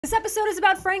This episode is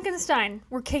about Frankenstein.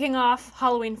 We're kicking off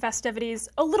Halloween festivities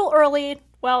a little early.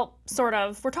 Well, sort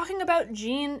of. We're talking about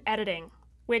gene editing,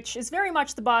 which is very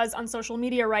much the buzz on social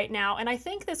media right now, and I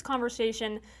think this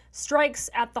conversation strikes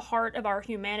at the heart of our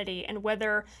humanity and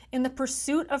whether, in the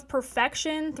pursuit of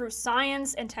perfection through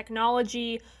science and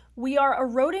technology, we are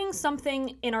eroding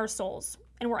something in our souls,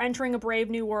 and we're entering a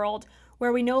brave new world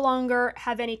where we no longer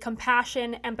have any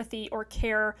compassion, empathy, or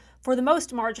care for the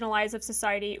most marginalized of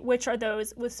society, which are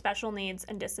those with special needs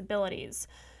and disabilities.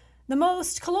 The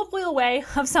most colloquial way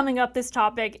of summing up this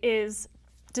topic is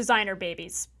designer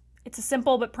babies. It's a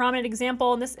simple but prominent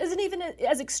example, and this isn't even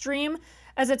as extreme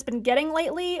as it's been getting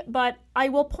lately, but I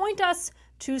will point us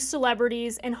to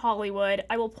celebrities in Hollywood.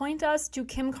 I will point us to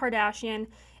Kim Kardashian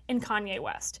and Kanye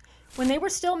West. When they were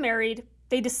still married,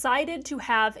 they decided to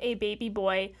have a baby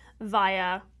boy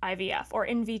via IVF, or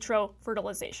in vitro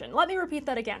fertilization. Let me repeat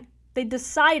that again. They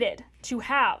decided to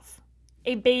have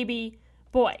a baby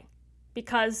boy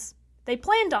because they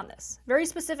planned on this very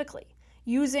specifically,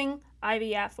 using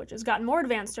IVF, which has gotten more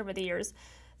advanced over the years.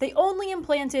 They only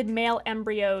implanted male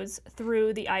embryos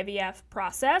through the IVF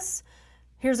process.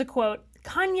 Here's a quote: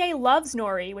 "Kanye loves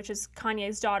Nori," which is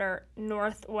Kanye's daughter,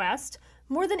 Northwest,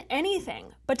 "more than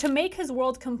anything, but to make his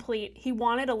world complete, he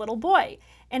wanted a little boy,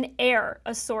 an heir,"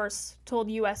 a source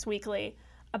told US Weekly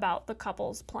about the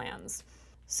couple's plans.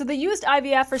 So they used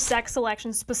IVF for sex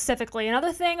selection specifically.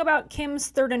 Another thing about Kim's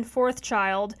third and fourth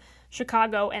child,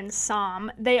 Chicago and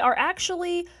Sam, they are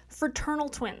actually fraternal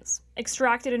twins,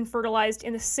 extracted and fertilized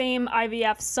in the same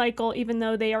IVF cycle, even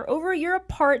though they are over a year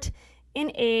apart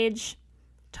in age.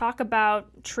 Talk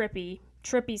about trippy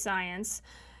science.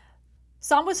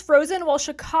 Sam was frozen while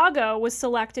Chicago was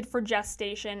selected for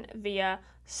gestation via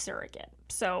surrogate.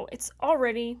 So it's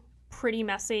already pretty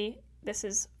messy. This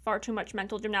is far too much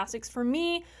mental gymnastics for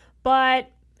me,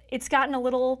 but it's gotten a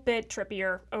little bit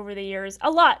trippier over the years. A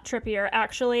lot trippier,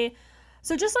 actually.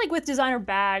 So just like with designer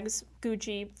bags,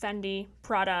 Gucci, Fendi,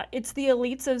 Prada, it's the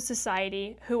elites of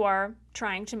society who are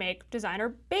trying to make designer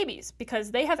babies because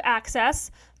they have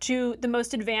access to the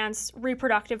most advanced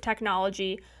reproductive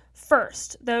technology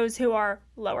first. Those who are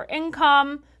lower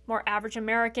income, more average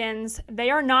Americans, they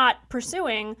are not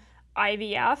pursuing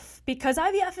IVF because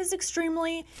IVF is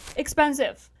extremely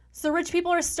expensive. So rich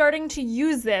people are starting to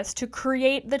use this to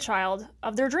create the child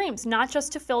of their dreams, not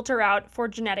just to filter out for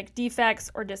genetic defects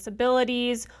or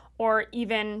disabilities or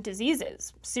even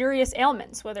diseases, serious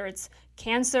ailments, whether it's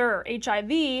cancer or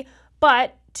HIV,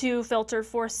 but to filter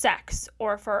for sex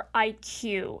or for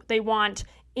IQ. They want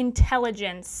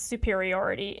intelligence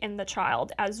superiority in the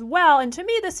child as well. And to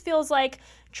me, this feels like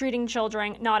treating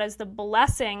children not as the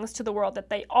blessings to the world that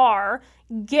they are,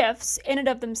 gifts in and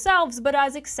of themselves, but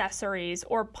as accessories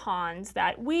or pawns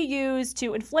that we use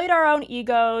to inflate our own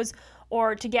egos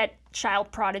or to get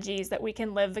child prodigies that we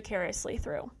can live vicariously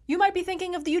through. You might be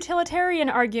thinking of the utilitarian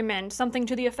argument, something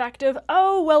to the effect of,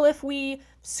 oh, well, if we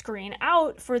screen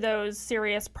out for those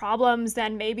serious problems,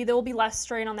 then maybe there will be less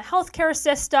strain on the healthcare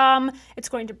system. It's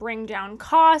going to bring down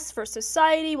costs for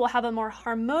society. We'll have a more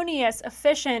harmonious,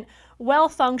 efficient,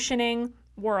 well-functioning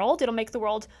world. It'll make the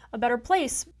world a better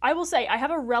place. I will say, I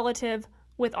have a relative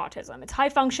with autism. It's high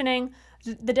functioning.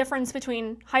 The difference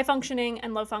between high functioning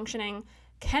and low functioning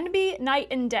can be night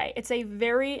and day. It's a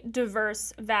very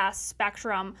diverse, vast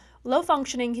spectrum. Low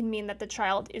functioning can mean that the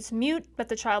child is mute, that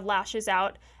the child lashes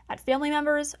out at family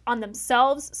members, on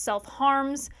themselves,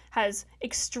 self-harms, has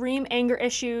extreme anger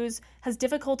issues, has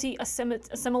difficulty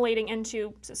assimilating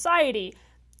into society,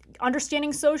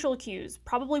 understanding social cues,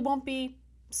 probably won't be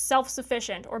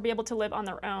self-sufficient or be able to live on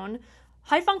their own.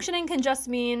 High functioning can just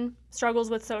mean struggles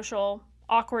with social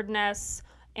awkwardness,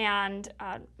 and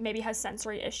maybe has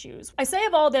sensory issues. I say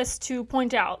of all this to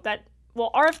point out that,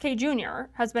 well, RFK Jr.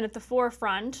 has been at the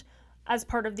forefront as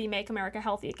part of the Make America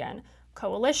Healthy Again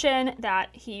coalition that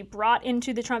he brought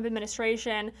into the Trump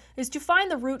administration, is to find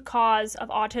the root cause of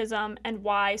autism and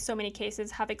why so many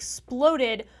cases have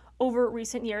exploded over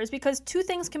recent years, because two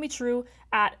things can be true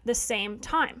at the same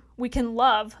time. We can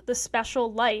love the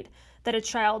special light that a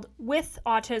child with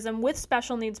autism, with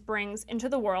special needs brings into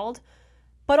the world,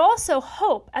 but also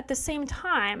hope at the same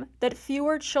time that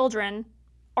fewer children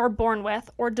are born with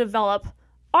or develop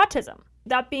autism.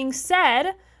 That being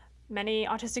said, many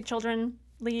autistic children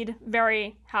lead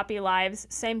very happy lives.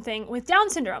 Same thing with Down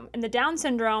syndrome. And the Down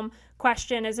syndrome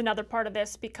question is another part of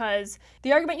this, because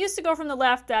the argument used to go from the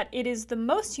left that it is the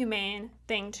most humane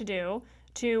thing to do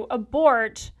to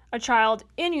abort a child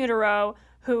in utero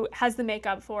who has the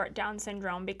makeup for Down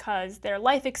syndrome because their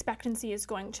life expectancy is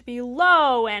going to be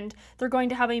low and they're going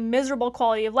to have a miserable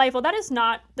quality of life. Well, that is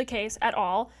not the case at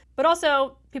all. But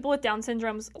also, people with Down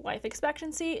syndrome's life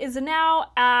expectancy is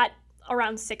now at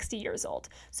around 60 years old.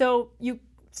 So you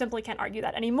simply can't argue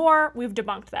that anymore. We've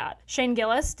debunked that. Shane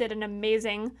Gillis did an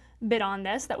amazing bit on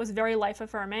this that was very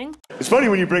life-affirming. It's funny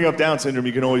when you bring up Down syndrome,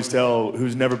 you can always tell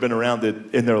who's never been around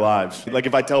it in their lives. Like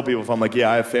if I tell people, if I'm like,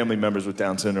 yeah, I have family members with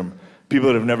Down syndrome, people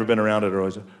that have never been around it are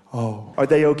always like, oh, are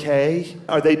they okay?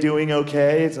 Are they doing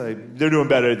okay? It's like, they're doing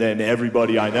better than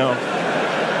everybody I know.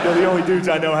 They're the only dudes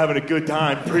I know having a good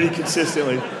time pretty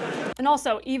consistently. And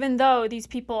also, even though these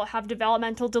people have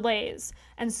developmental delays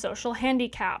and social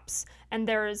handicaps, and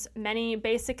there's many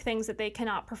basic things that they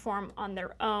cannot perform on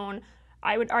their own,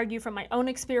 I would argue from my own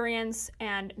experience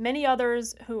and many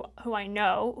others who I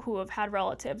know who have had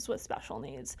relatives with special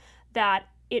needs, that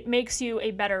it makes you a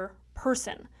better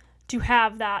person to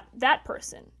have that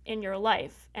person in your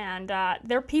life. And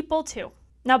they're people too.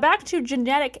 Now back to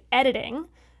genetic editing,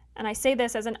 and I say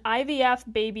this as an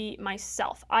IVF baby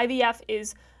myself. IVF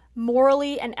is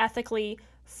morally and ethically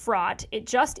fraught. It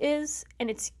just is, and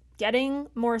it's getting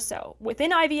more so.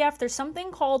 Within IVF, there's something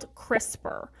called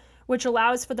CRISPR, which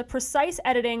allows for the precise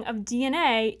editing of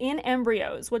DNA in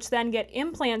embryos, which then get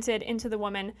implanted into the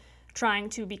woman trying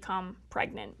to become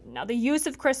pregnant. Now, the use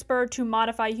of CRISPR to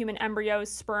modify human embryos,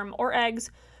 sperm, or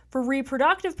eggs for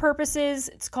reproductive purposes,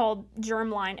 it's called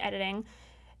germline editing,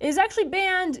 is actually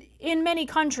banned in many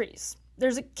countries.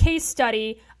 There's a case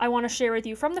study I want to share with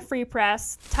you from the Free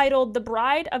Press titled The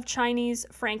Bride of Chinese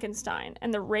Frankenstein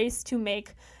and the Race to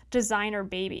Make Designer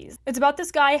Babies. It's about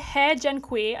this guy, He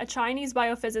Jiankui, a Chinese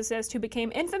biophysicist who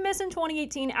became infamous in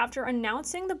 2018 after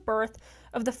announcing the birth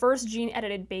of the first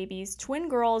gene-edited babies, twin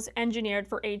girls engineered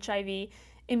for HIV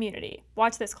immunity.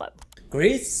 Watch this clip.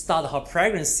 Grace started her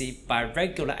pregnancy by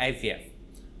regular IVF,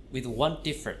 with one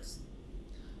difference.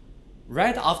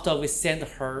 Right after we sent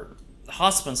her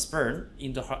husband's sperm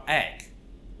into her egg,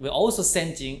 we also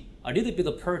sent in a little bit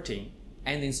of protein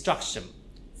and instruction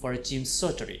for a gene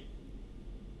surgery.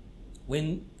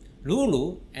 When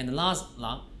Lulu and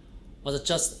Lana was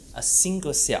just a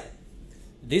single cell,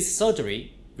 this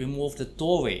surgery removed the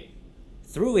doorway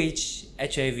through which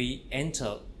HIV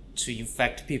entered to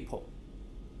infect people.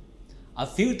 A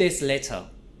few days later,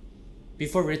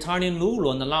 before returning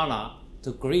Lulu and Lana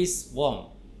to Grace's womb,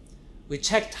 we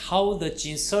checked how the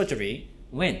gene surgery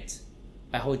went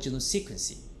by whole genome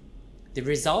sequencing. The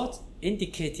result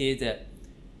indicated that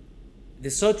the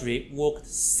surgery worked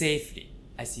safely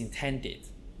as intended.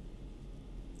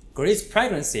 Grace's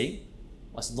pregnancy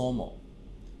was normal,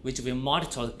 which we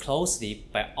monitored closely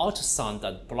by ultrasound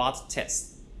and blood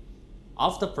tests.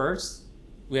 After birth,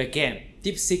 we again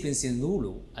deep sequencing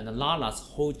Lulu and Lana's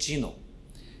whole genome.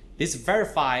 This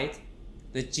verified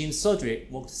the gene surgery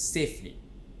worked safely.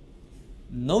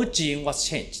 No gene was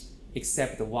changed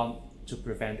except the one to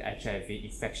prevent HIV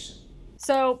infection.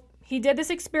 So he did this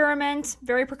experiment,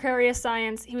 very precarious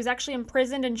science. He was actually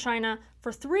imprisoned in China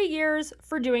for 3 years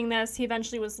for doing this. He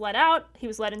eventually was let out. He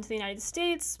was led into the United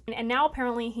States. And now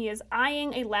apparently he is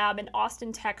eyeing a lab in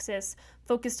Austin, Texas,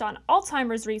 focused on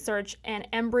Alzheimer's research and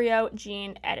embryo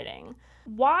gene editing.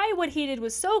 Why what he did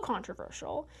was so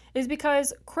controversial is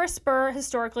because CRISPR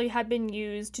historically had been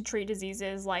used to treat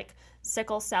diseases like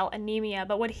sickle cell anemia,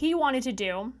 but what he wanted to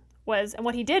do was, and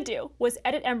what he did do, was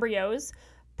edit embryos,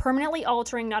 permanently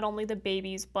altering not only the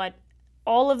babies, but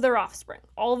all of their offspring,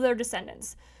 all of their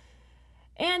descendants.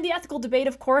 And the ethical debate,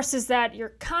 of course, is that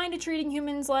you're kind of treating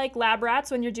humans like lab rats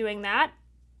when you're doing that.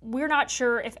 We're not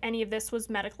sure if any of this was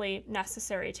medically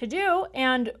necessary to do,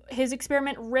 and his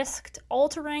experiment risked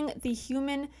altering the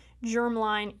human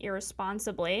germline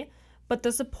irresponsibly. But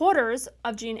the supporters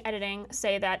of gene editing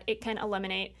say that it can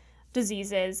eliminate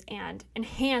diseases and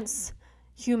enhance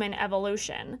human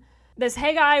evolution. This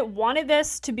He guy wanted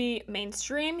this to be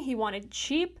mainstream. He wanted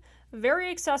cheap, very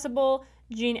accessible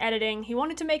gene editing. He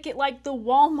wanted to make it like the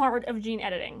Walmart of gene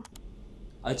editing.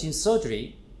 A gene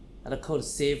surgery that could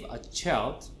save a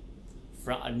child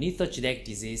from a lethal genetic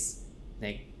disease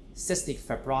like cystic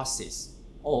fibrosis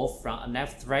or from a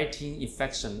life-threatening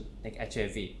infection like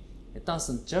HIV. It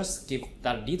doesn't just give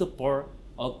that little boy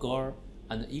or girl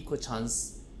an equal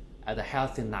chance at a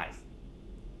healthy life.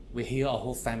 We heal a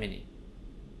whole family.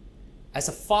 As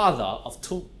a father of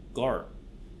 2 girls,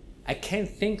 I can't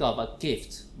think of a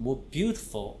gift more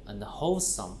beautiful and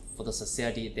wholesome for the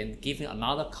society than giving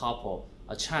another couple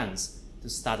a chance to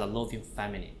start a loving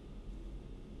family.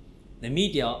 The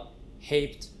media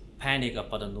heaped panic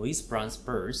about Louise Brown's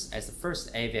birth as the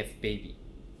first IVF baby.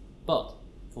 But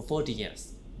for 40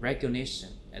 years, regulation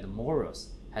and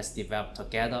morals has developed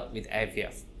together with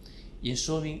IVF,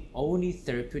 ensuring only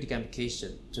therapeutic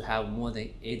application to have more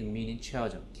than 8 million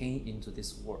children came into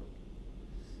this world.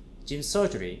 Gene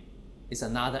surgery is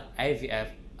another IVF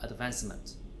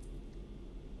advancement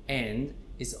and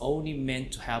is only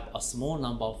meant to help a small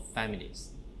number of families.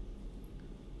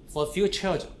 For a few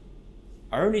children,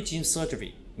 early gene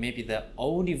surgery may be the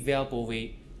only viable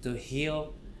way to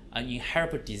heal an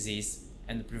inheritable disease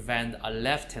and prevent a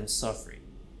lifetime suffering.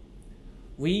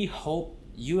 We hope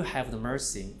you have the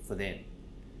mercy for them.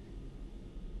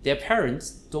 Their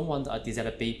parents don't want a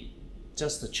desired baby,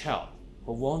 just a child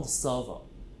who won't suffer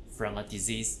from a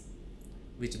disease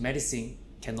which medicine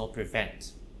cannot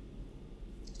prevent.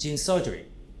 Gene surgery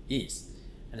is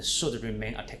and should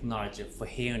remain a technology for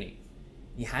healing.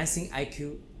 Enhancing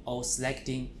IQ or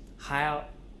selecting hair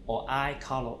or eye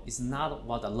color is not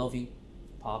what a loving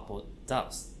couple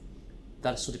does.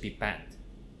 That should be banned.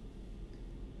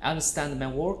 I understand my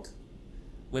work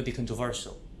will be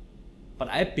controversial, but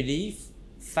I believe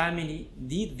family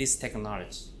need this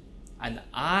technology, and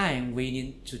I'm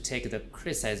willing to take the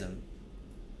criticism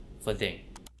for them.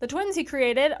 The twins he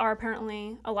created are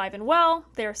apparently alive and well.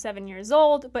 They're 7 years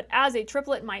old, but as a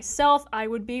triplet myself, I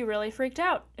would be really freaked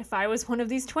out if I was one of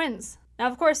these twins. Now,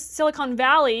 of course, Silicon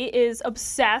Valley is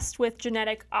obsessed with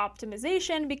genetic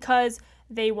optimization because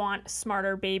they want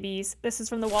smarter babies. This is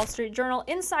from the Wall Street Journal.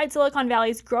 Inside Silicon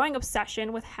Valley's growing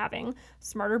obsession with having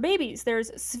smarter babies.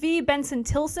 There's Zvi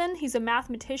Benson-Tilson. He's a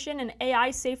mathematician and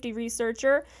AI safety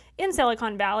researcher in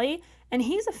Silicon Valley, and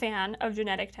he's a fan of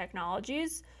genetic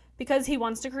technologies because he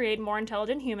wants to create more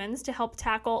intelligent humans to help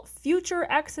tackle future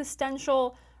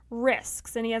existential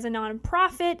risks. And he has a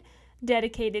nonprofit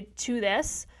dedicated to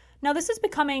this. Now, this is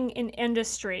becoming an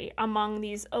industry among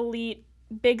these elite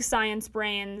big science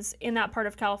brains in that part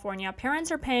of California.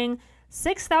 Parents are paying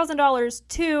 $6,000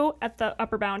 to, at the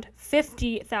upper bound,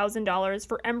 $50,000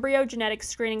 for embryo genetic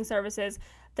screening services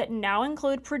that now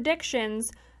include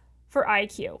predictions for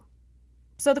IQ.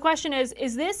 So the question is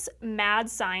this mad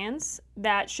science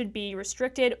that should be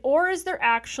restricted, or is there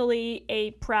actually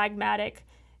a pragmatic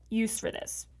use for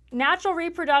this? Natural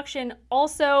reproduction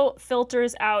also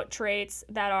filters out traits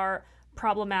that are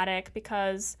problematic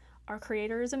because our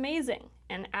Creator is amazing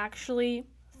and actually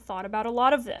thought about a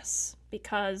lot of this,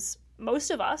 because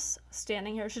most of us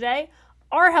standing here today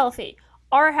are healthy,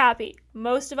 are happy.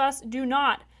 Most of us do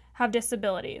not have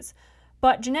disabilities.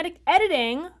 But genetic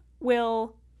editing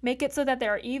will make it so that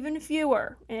there are even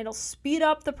fewer, and it'll speed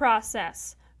up the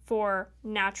process for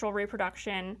natural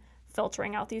reproduction,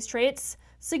 filtering out these traits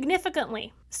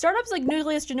significantly. Startups like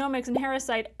Nucleus Genomics and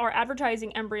Harrisite are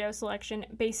advertising embryo selection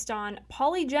based on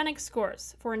polygenic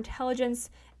scores for intelligence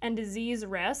and disease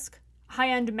risk.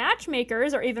 High-end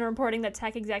matchmakers are even reporting that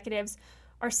tech executives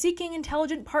are seeking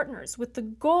intelligent partners with the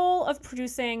goal of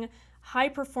producing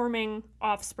high-performing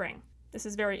offspring. This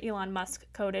is very Elon Musk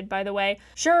coded, by the way.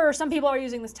 Sure, some people are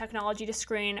using this technology to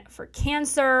screen for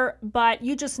cancer, but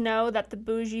you just know that the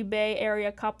bougie Bay Area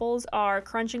couples are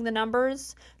crunching the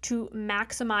numbers to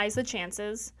maximize the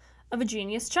chances of a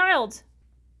genius child.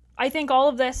 I think all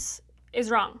of this is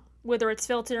wrong, whether it's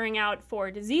filtering out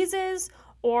for diseases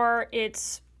or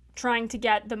it's trying to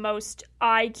get the most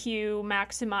IQ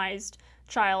maximized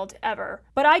child ever.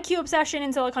 But IQ obsession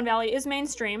in Silicon Valley is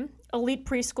mainstream. Elite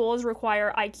preschools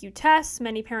require IQ tests.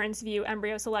 Many parents view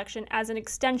embryo selection as an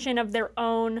extension of their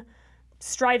own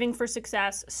striving for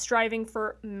success, striving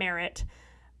for merit.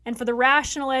 And for the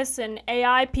rationalists and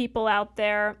AI people out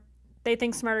there, they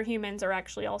think smarter humans are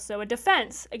actually also a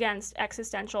defense against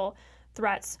existential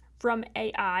threats from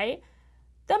AI.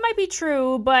 That might be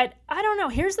true, but I don't know.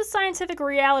 Here's the scientific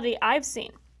reality I've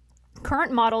seen.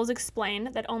 Current models explain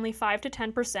that only 5 to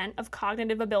 10% of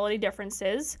cognitive ability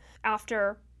differences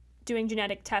after doing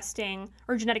genetic testing,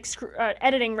 or genetic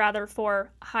editing rather,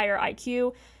 for higher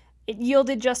IQ, it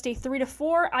yielded just a 3 to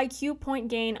 4 IQ point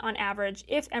gain on average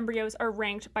if embryos are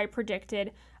ranked by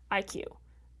predicted IQ.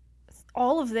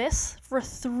 All of this for a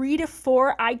 3 to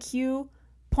 4 IQ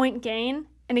point gain,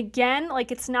 and again,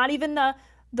 like, it's not even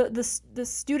the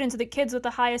students or the kids with the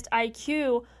highest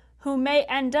IQ who may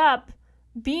end up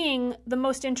being the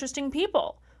most interesting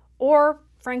people, or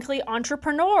frankly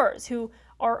entrepreneurs who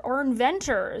are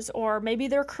inventors, or maybe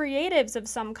they're creatives of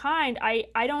some kind.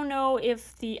 I don't know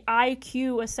if the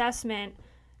IQ assessment,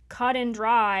 cut and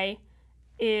dry,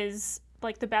 is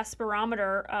like the best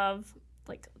barometer of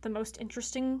like the most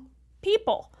interesting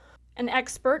people. And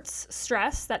experts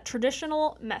stress that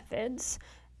traditional methods,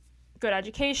 good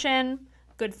education,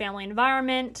 good family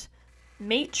environment,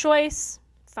 mate choice,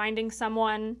 finding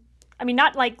someone I mean,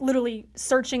 not like literally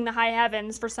searching the high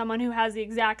heavens for someone who has the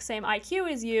exact same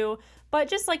IQ as you, but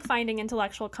just like finding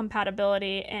intellectual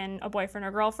compatibility in a boyfriend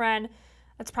or girlfriend.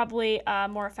 That's probably a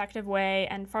more effective way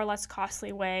and far less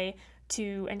costly way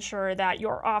to ensure that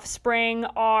your offspring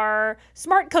are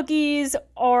smart cookies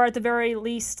or at the very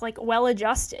least like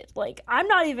well-adjusted. Like, I'm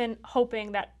not even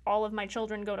hoping that all of my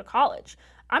children go to college.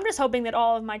 I'm just hoping that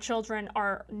all of my children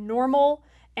are normal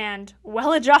and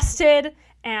well-adjusted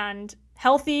and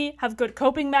healthy, have good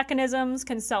coping mechanisms,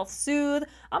 can self-soothe.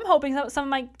 I'm hoping that some of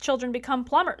my children become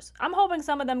plumbers. I'm hoping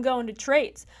some of them go into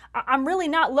trades. I'm really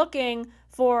not looking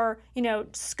for,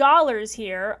 scholars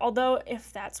here, although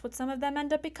if that's what some of them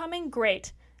end up becoming,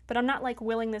 great. But I'm not like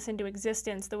willing this into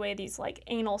existence the way these like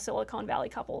anal Silicon Valley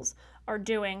couples are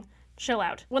doing. Chill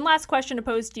out. One last question to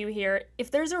pose to you here. If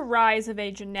there's a rise of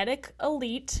a genetic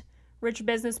elite, rich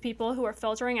business people who are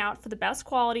filtering out for the best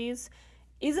qualities,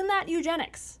 isn't that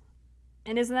eugenics?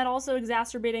 And isn't that also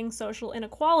exacerbating social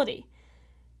inequality?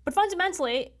 But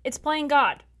fundamentally, it's playing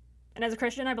God. And as a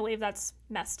Christian, I believe that's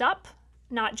messed up.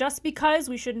 Not just because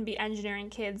we shouldn't be engineering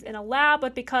kids in a lab,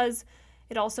 but because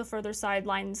it also further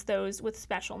sidelines those with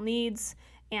special needs,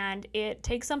 and it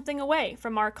takes something away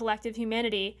from our collective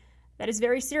humanity that is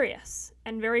very serious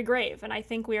and very grave, and I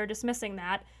think we are dismissing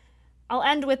that. I'll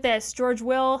end with this. George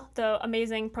Will, the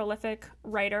amazing, prolific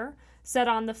writer, said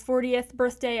on the 40th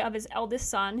birthday of his eldest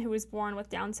son, who was born with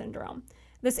Down syndrome,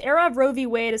 "This era of Roe v.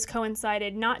 Wade has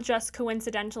coincided not just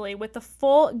coincidentally with the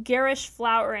full garish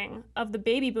flowering of the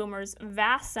baby boomers'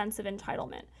 vast sense of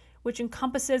entitlement, which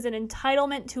encompasses an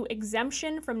entitlement to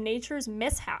exemption from nature's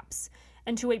mishaps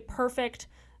and to a perfect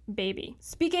baby."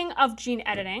 Speaking of gene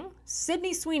editing,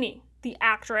 Sydney Sweeney, the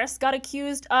actress, got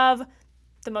accused of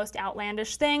the most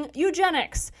outlandish thing,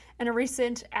 eugenics, in a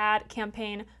recent ad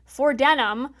campaign for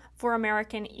denim for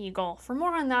American Eagle. For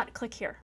more on that, click here.